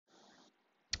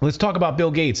Let's talk about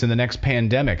Bill Gates and the next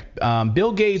pandemic.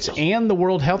 Bill Gates and the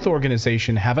World Health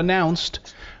Organization have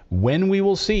announced when we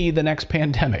will see the next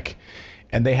pandemic,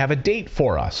 and they have a date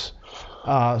for us.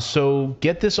 So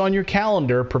get this on your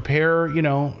calendar. Prepare,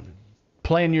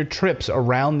 plan your trips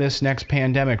around this next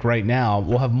pandemic right now.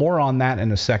 We'll have more on that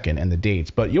in a second and the dates.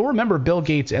 But you'll remember Bill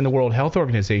Gates and the World Health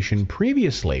Organization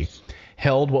previously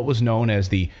held what was known as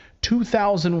the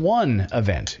 2001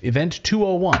 Event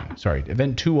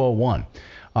 201.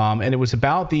 And it was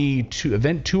about the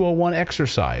Event 201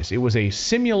 exercise. It was a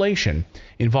simulation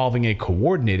involving a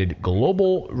coordinated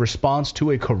global response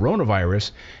to a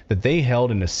coronavirus that they held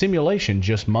in a simulation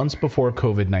just months before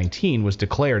COVID-19 was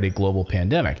declared a global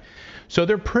pandemic. So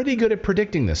they're pretty good at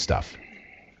predicting this stuff.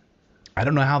 I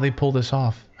don't know how they pull this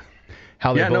off.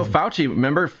 Fauci,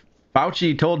 remember,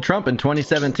 Fauci told Trump in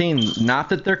 2017, not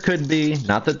that there could be,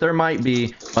 not that there might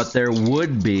be, but there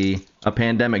would be a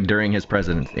pandemic during his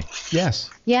presidency. Yes.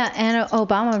 Yeah, and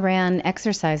Obama ran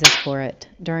exercises for it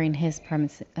during his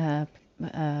pregnancy.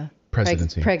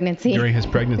 During his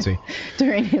pregnancy.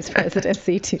 During his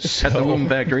presidency, too. At the womb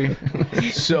factory.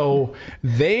 So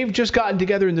they've just gotten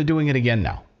together and they're doing it again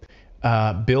now.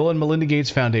 Bill and Melinda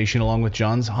Gates Foundation, along with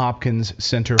Johns Hopkins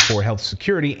Center for Health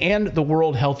Security and the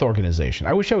World Health Organization.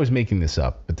 I wish I was making this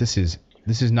up, but this is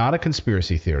not a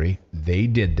conspiracy theory. They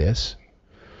did this.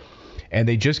 And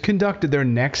they just conducted their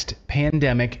next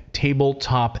pandemic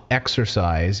tabletop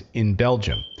exercise in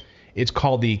Belgium. It's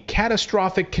called the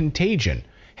Catastrophic Contagion.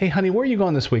 Hey, honey, where are you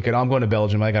going this weekend? I'm going to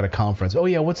Belgium. I got a conference. Oh,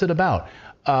 yeah, what's it about?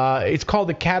 It's called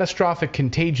the Catastrophic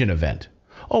Contagion event.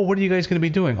 Oh, what are you guys going to be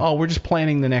doing? Oh, we're just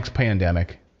planning the next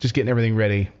pandemic. Just getting everything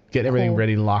ready. Getting everything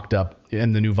ready, locked up,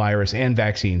 and the new virus and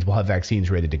vaccines. We'll have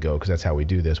vaccines ready to go because that's how we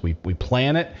do this. We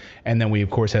plan it, and then we, of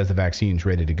course, have the vaccines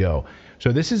ready to go.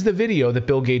 So this is the video that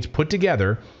Bill Gates put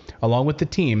together, along with the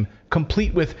team,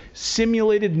 complete with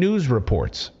simulated news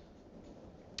reports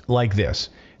like this.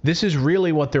 This is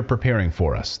really what they're preparing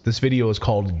for us. This video is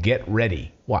called Get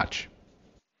Ready. Watch.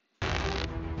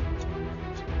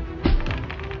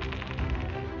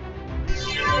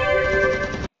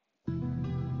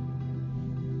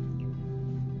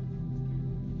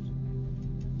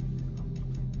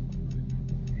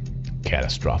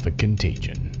 Catastrophic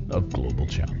contagion, a global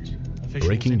challenge.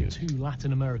 Breaking news. Two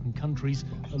Latin American countries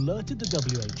alerted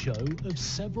the WHO of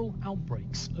several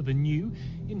outbreaks of a new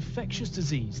infectious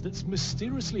disease that's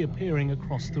mysteriously appearing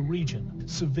across the region.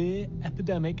 Severe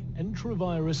epidemic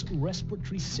enterovirus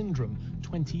respiratory syndrome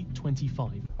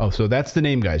 2025. Oh, so that's the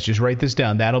name, guys. Just write this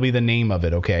down. That'll be the name of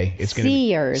it, okay? It's going to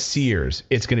be SEERS.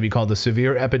 It's going to be called the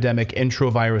Severe Epidemic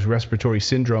Enterovirus Respiratory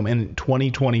Syndrome, and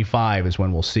 2025 is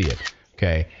when we'll see it,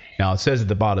 okay? Now, it says at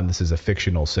the bottom this is a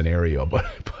fictional scenario,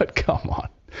 but come on.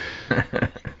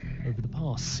 Over the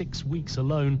past 6 weeks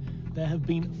alone, there have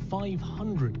been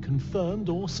 500 confirmed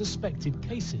or suspected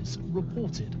cases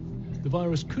reported. The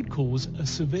virus could cause a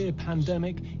severe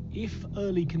pandemic if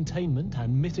early containment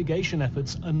and mitigation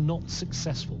efforts are not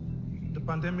successful. The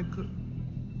pandemic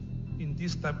in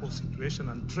this type of situation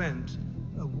and trend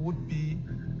would be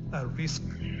a risk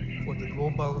for the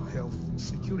global health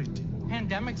security.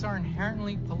 Pandemics are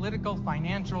inherently political,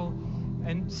 financial,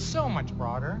 and so much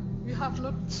broader. We have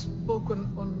not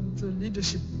spoken on the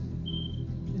leadership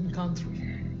in country.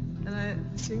 And I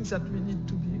think that we need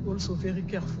to be also very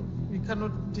careful. We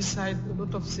cannot decide a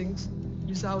lot of things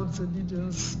without the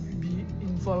leaders be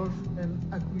involved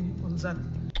and agree on that.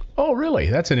 Oh, really?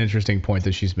 That's an interesting point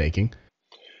that she's making.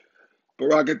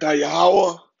 Barakatah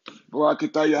Yahweh,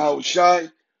 Barakatah Yahweh Shai,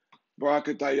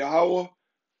 Barakatah Yahweh,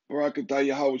 Barakatah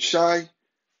Yahweh Shai,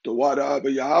 the water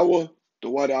Abba Yahweh, the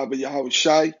water Abba Yahweh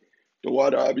Shai, the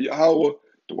water Abba Yahweh,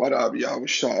 the water Abba Yahweh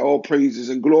Shai. All praises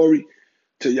and glory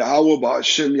to Yahweh,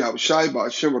 Ba'ashem Yahweh Shai,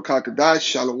 Ba'ashem Rakakadash,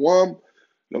 Shalom,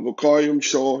 Lavakarium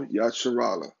Shor,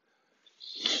 Yasharala.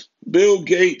 Bill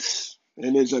Gates,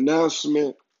 in his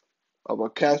announcement of a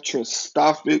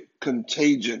catastrophic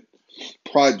contagion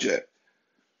project,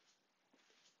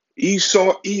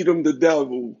 Esau Edom the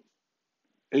devil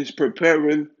is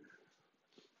preparing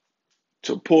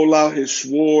to pull out his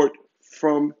sword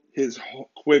from his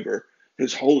quiver,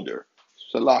 his holder.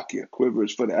 Salakia, quiver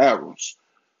is for the arrows.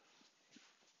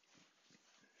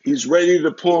 He's ready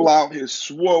to pull out his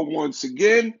sword once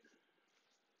again.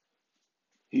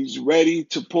 He's ready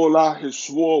to pull out his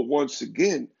sword once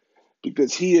again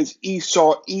because he is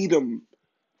Esau Edom,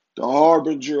 the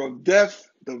harbinger of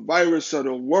death, the virus of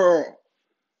the world.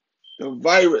 The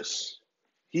virus.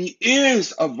 He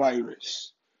is a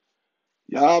virus.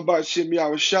 Yahweh Shem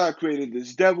Yahushua created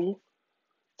this devil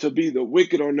to be the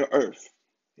wicked on the earth.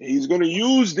 And he's going to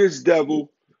use this devil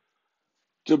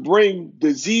to bring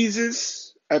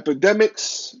diseases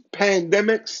epidemics,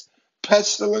 pandemics,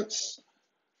 pestilence,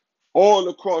 all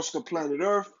across the planet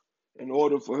Earth in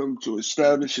order for him to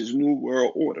establish his new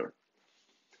world order.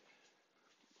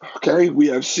 Okay, we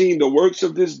have seen the works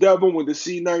of this devil when the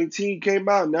C-19 came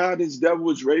out. Now this devil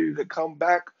is ready to come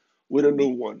back with a new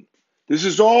one. This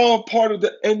is all part of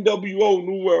the NWO,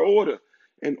 New World Order,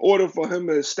 in order for him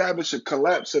to establish a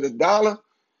collapse of the dollar,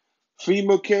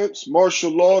 FEMA camps,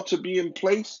 martial law to be in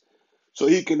place, so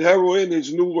he can herald in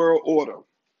his New World Order.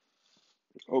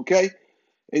 Okay?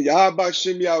 And Yahweh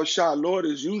Shem Yahushua, Lord,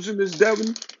 is using this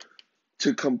devil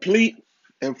to complete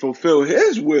and fulfill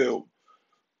his will.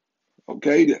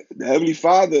 Okay, the Heavenly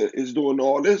Father is doing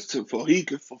all this so he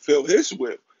can fulfill his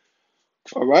will.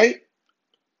 All right?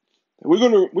 We're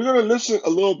gonna listen a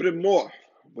little bit more,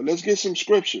 but let's get some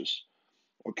scriptures.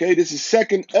 Okay, this is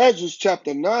 2 Ezra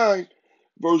chapter 9,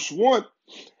 verse 1.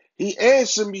 He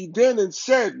answered me then and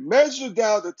said, measure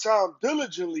thou the time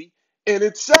diligently in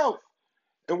itself,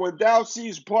 and when thou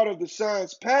seest part of the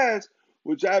signs past,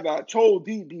 which I have told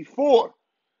thee before,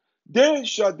 then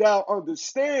shalt thou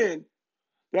understand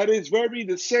that is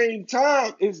the same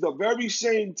time, is the very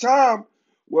same time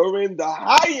wherein the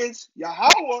highest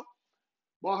Yahweh,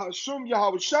 Bahashum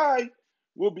Yahushai,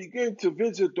 will begin to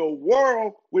visit the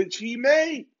world which he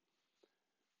made.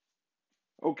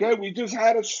 Okay, we just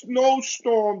had a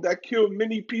snowstorm that killed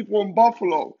many people in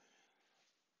Buffalo.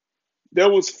 There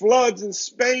was floods in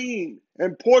Spain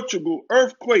and Portugal,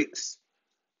 earthquakes.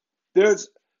 There's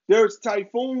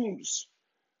typhoons.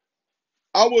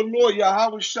 Our Lord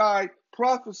Yahushai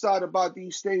prophesied about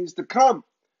these things to come.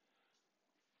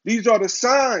 These are the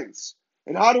signs.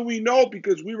 And how do we know?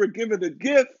 Because we were given a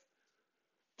gift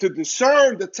to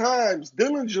discern the times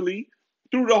diligently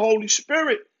through the Holy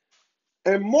Spirit,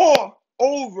 and more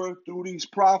over through these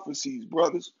prophecies,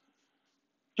 brothers.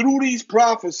 Through these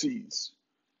prophecies.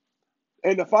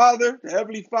 And the Father, the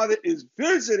Heavenly Father, is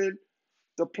visiting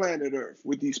the planet Earth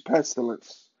with these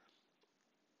pestilence.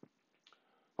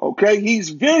 Okay, he's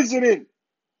visiting.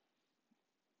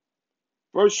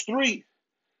 Verse 3.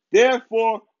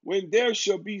 Therefore, when there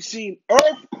shall be seen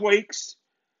earthquakes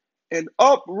and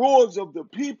uproars of the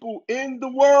people in the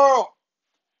world,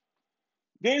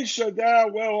 then shall thou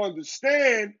well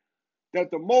understand that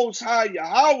the Most High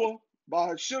Yahweh,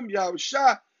 Bahashim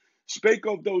Yahushua, spake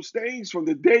of those things from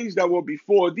the days that were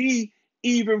before thee,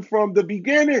 even from the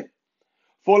beginning.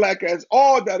 For like as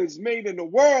all that is made in the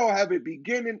world have a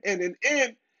beginning and an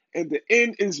end, and the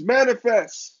end is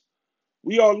manifest.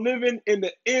 We are living in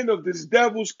the end of this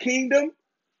devil's kingdom.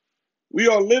 We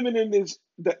are living in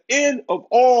the end of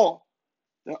all.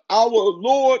 Now, our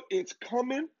Lord is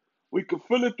coming. We can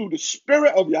feel it through the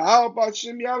spirit of Yahweh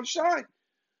Bashem Yahushai.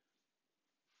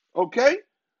 Okay?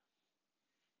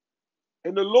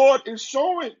 And the Lord is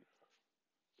showing.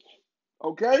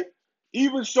 Okay?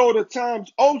 Even so, the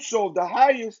times also of the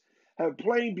highest have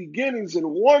plain beginnings and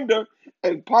wonder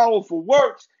and powerful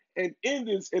works and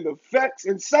endings and effects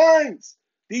and signs.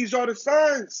 These are the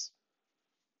signs.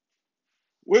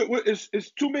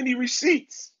 It's too many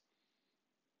receipts.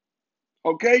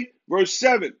 Okay? Verse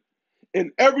 7.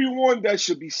 And everyone that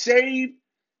shall be saved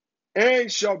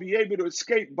and shall be able to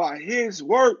escape by his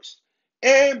works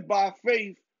and by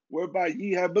faith whereby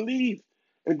ye have believed.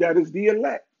 And that is the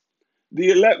elect.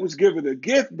 The elect was given a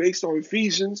gift based on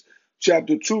Ephesians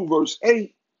chapter 2, verse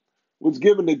 8, was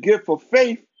given a gift of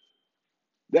faith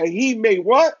that he may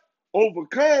what?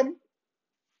 Overcome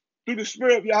through the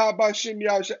spirit of Yahweh Shem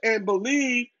Yahusha and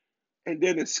believe and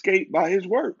then escape by his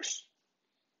works.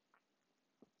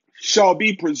 Shall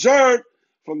be preserved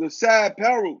from the sad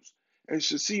perils and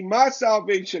shall see my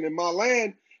salvation in my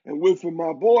land and within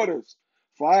my borders.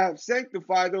 For I have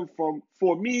sanctified them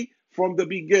for me from the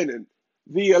beginning.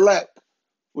 The elect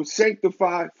was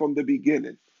sanctified from the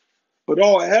beginning. But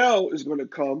all hell is going to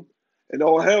come and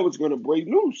all hell is going to break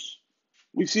loose.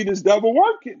 We see this devil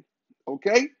working.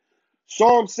 Okay?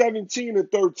 Psalm 17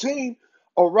 and 13.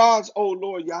 Arise, O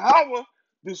Lord Yahweh,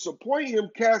 disappoint him,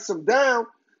 cast him down,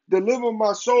 deliver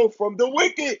my soul from the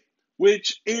wicked,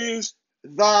 which is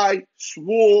thy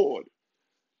sword.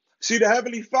 See, the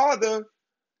Heavenly Father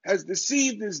has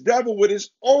deceived this devil with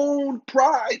his own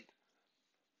pride.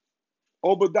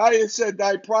 Obadiah said,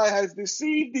 thy pride has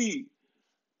deceived thee,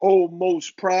 O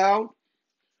most proud.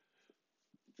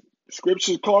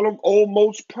 Scriptures call him, O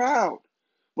most proud.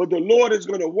 But the Lord is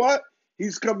going to what?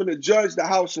 He's coming to judge the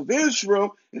house of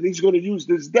Israel, and he's going to use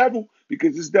this devil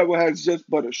because this devil has just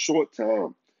but a short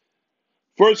time.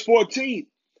 Verse 14,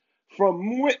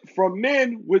 from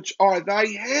men which are thy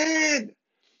hand,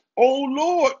 O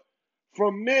Lord,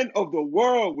 from men of the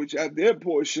world which have their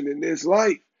portion in this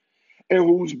life, and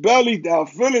whose belly thou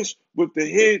fillest with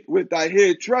thy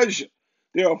hid treasure.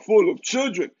 They are full of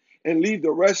children, and leave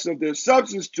the rest of their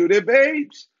substance to their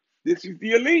babes. This is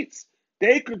the elites.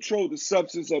 They control the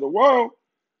substance of the world.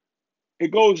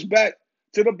 It goes back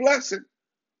to the blessing.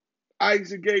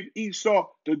 Isaac gave Esau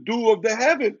the dew of the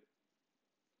heaven,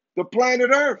 the planet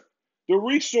Earth, the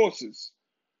resources.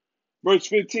 Verse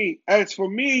 15, as for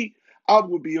me, I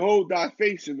will behold thy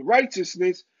face in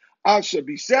righteousness. I shall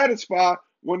be satisfied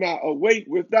when I awake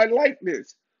with thy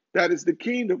likeness. That is the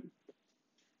kingdom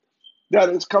that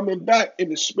is coming back in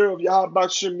the spirit of Yahweh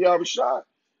Shem Yahushua.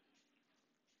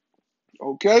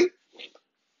 Okay?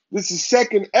 This is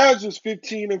 2 Ezra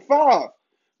 15:5.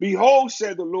 Behold,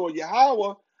 said the Lord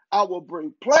Yahweh, I will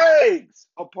bring plagues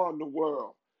upon the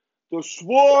world, the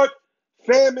sword,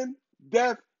 famine,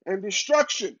 death, and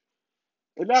destruction.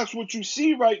 And that's what you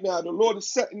see right now. The Lord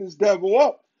is setting this devil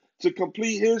up to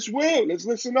complete his will. Let's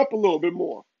listen up a little bit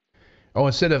more. Oh,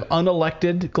 instead of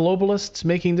unelected globalists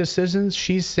making decisions,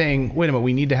 she's saying, wait a minute,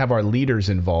 we need to have our leaders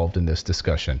involved in this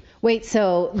discussion. Wait,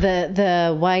 so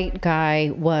the white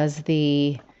guy was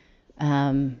the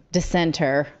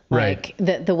dissenter, like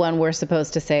right. the one we're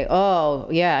supposed to say, oh,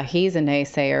 yeah, he's a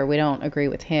naysayer. We don't agree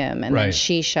with him. And then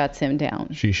she shuts him down.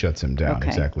 She shuts him down,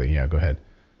 exactly. Yeah, go ahead.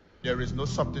 There is no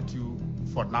substitute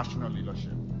for national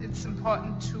leadership. It's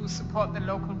important to support the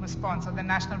local response or the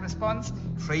national response.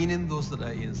 Training those that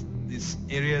are in these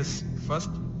areas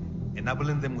first,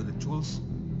 enabling them with the tools,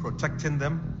 protecting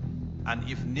them, and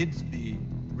if needs be,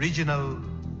 regional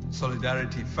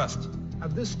solidarity first.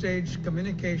 At this stage,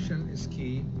 communication is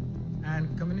key,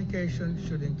 and communication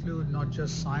should include not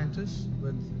just scientists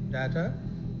with data,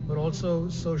 but also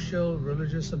social,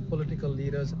 religious, and political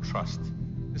leaders. Trust.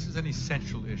 This is an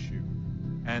essential issue,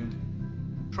 and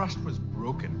trust was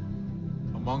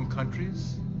broken among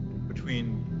countries,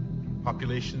 between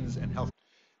populations and health.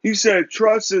 He said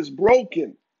trust is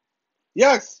broken.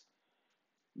 Yes,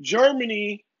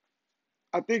 Germany,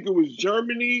 I think it was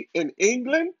Germany and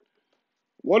England,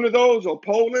 one of those, or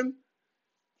Poland,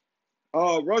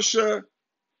 Russia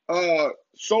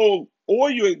sold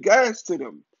oil and gas to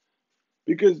them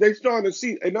because they starting to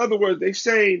see, in other words, they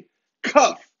saying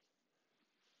cuff.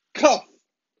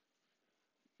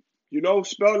 You know,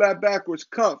 spell that backwards,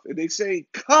 cuff. And they say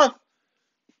cuff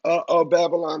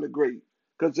Babylon the Great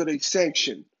because of their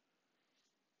sanction.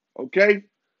 Okay?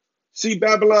 See,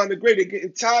 Babylon the Great, they're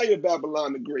getting tired of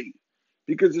Babylon the Great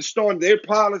because it's starting their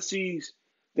policies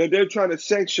that they're trying to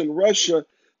sanction Russia.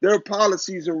 Their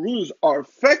policies and rules are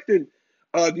affecting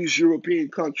these European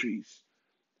countries,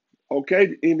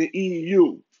 okay, in the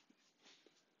EU.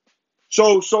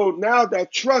 So now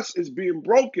that trust is being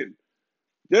broken.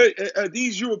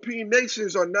 These European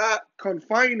nations are not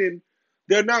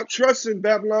they're not trusting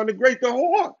Babylon the Great, the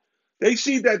whore. They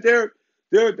see that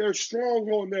their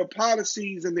stronghold and their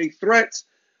policies and their threats,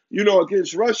 you know,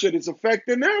 against Russia is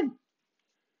affecting them.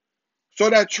 So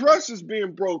that trust is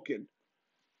being broken.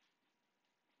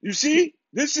 You see,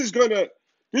 shit gonna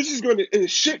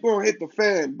hit the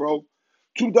fan, bro.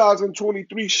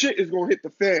 2023 shit is gonna hit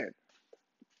the fan.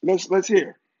 Let's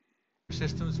hear.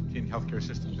 Systems between healthcare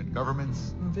systems and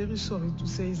governments. I'm very sorry to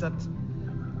say that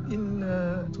in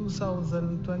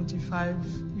 2025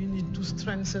 we need to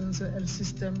strengthen the health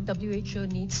system. WHO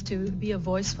needs to be a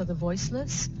voice for the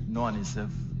voiceless. No one is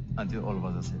safe until all of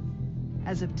us are safe.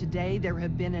 As of today, there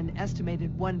have been an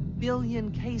estimated 1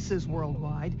 billion cases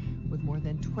worldwide, with more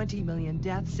than 20 million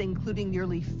deaths, including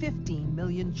nearly 15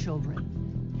 million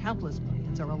children. Countless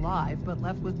millions are alive, but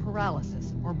left with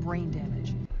paralysis or brain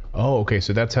damage. Oh, okay,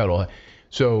 so that's how it'll...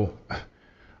 So,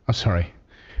 I'm sorry.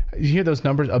 You hear those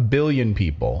numbers? 1 billion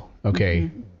people, okay?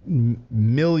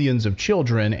 Millions of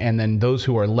children, and then those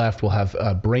who are left will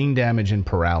have brain damage and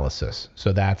paralysis.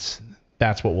 So that's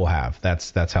what we'll have.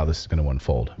 That's how this is going to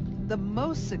unfold. The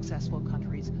most successful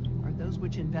countries are those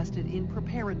which invested in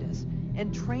preparedness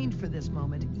and trained for this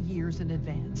moment years in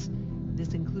advance.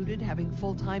 This included having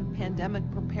full-time pandemic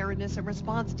preparedness and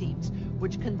response teams,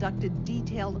 which conducted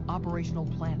detailed operational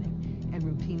planning and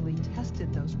routinely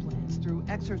tested those plans through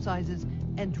exercises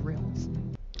and drills.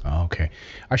 Okay.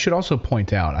 I should also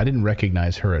point out, I didn't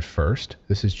recognize her at first.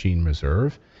 This is Jean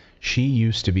Reserve. She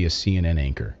used to be a CNN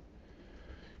anchor.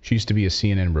 She used to be a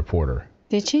CNN reporter.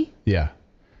 Did she? Yeah.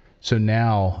 So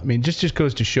now, I mean, just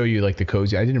goes to show you like the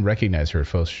cozy. I didn't recognize her at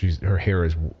first. Her hair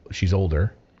is, she's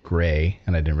older, gray,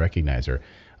 and I didn't recognize her.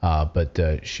 But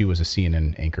she was a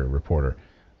CNN anchor reporter.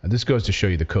 This goes to show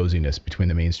you the coziness between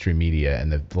the mainstream media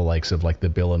and the likes of like the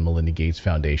Bill and Melinda Gates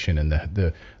Foundation and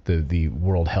the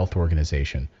World Health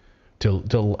Organization.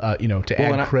 to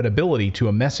add credibility to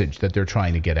a message that they're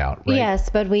trying to get out, right? Yes,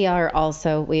 but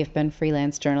we've been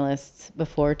freelance journalists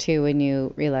before too, and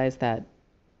you realize that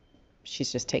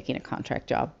she's just taking a contract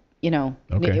job.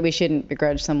 Okay. We shouldn't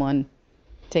begrudge someone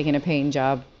taking a paying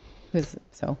job.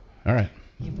 All right.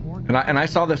 And I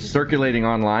saw this circulating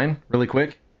online really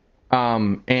quick,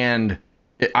 and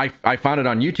I found it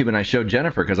on YouTube, and I showed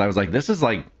Jennifer because I was like, this is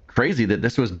like crazy that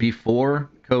this was before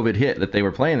COVID hit that they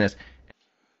were playing this.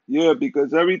 Yeah,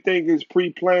 because everything is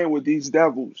pre-planned with these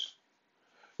devils.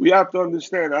 We have to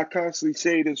understand, I constantly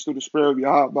say this to the spirit of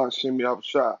Yahweh Shem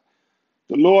Yahushua.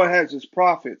 The Lord has his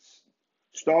prophets,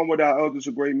 starting with our elders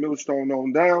of great millstone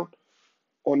on down,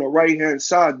 on the right-hand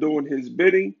side doing his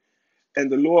bidding, and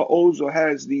the Lord also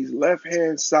has these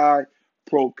left-hand side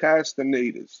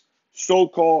procrastinators,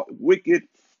 so-called wicked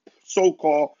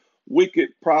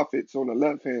prophets on the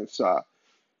left-hand side.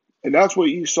 And that's what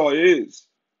Esau is.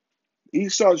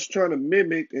 Esau's trying to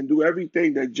mimic and do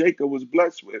everything that Jacob was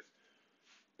blessed with.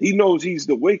 He knows he's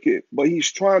the wicked, but he's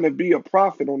trying to be a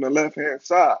prophet on the left-hand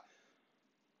side.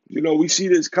 We see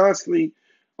this constantly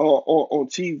on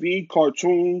TV,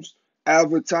 cartoons,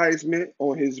 advertisement,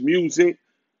 on his music,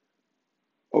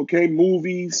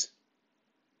 movies,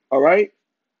 all right?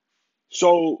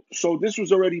 So this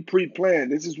was already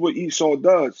pre-planned. This is what Esau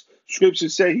does.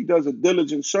 Scriptures say he does a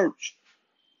diligent search,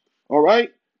 all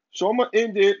right? So I'm going to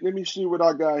end it. Let me see what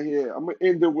I got here. I'm going to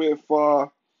end it with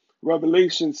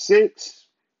Revelation 6,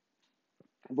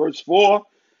 verse 4.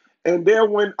 And there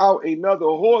went out another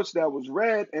horse that was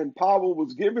red, and power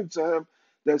was given to him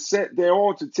that sat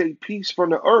thereon to take peace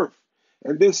from the earth.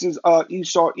 And this is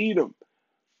Esau Edom.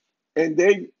 And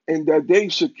that they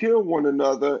should kill one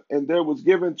another, and there was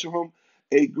given to him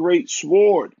a great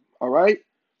sword. All right?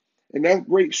 And that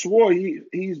great sword,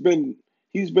 he's been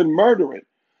murdering.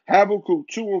 Habakkuk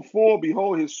 2 and 4,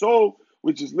 behold, his soul,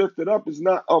 which is lifted up, is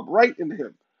not upright in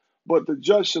him, but the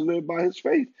just shall live by his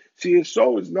faith. See, his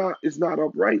soul is not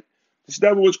upright. This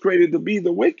devil was created to be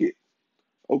the wicked.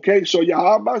 Okay, so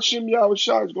Yahweh Shem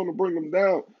Yahushua is going to bring them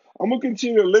down. I'm going to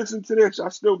continue to listen to this. I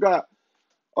still got,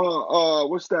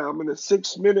 what's that? I'm in the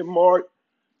 6-minute mark.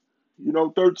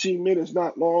 13 minutes,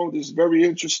 not long. This is very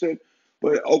interesting.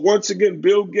 But once again,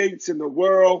 Bill Gates and the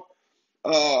World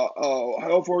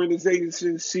Health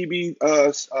Organization, Central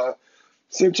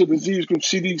Disease Group,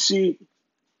 CDC,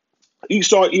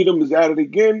 Esau Edom is at it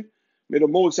again. May the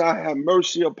Most High have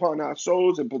mercy upon our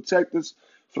souls and protect us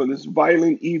from this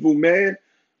violent, evil man.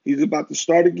 He's about to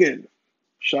start again.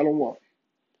 Shalom.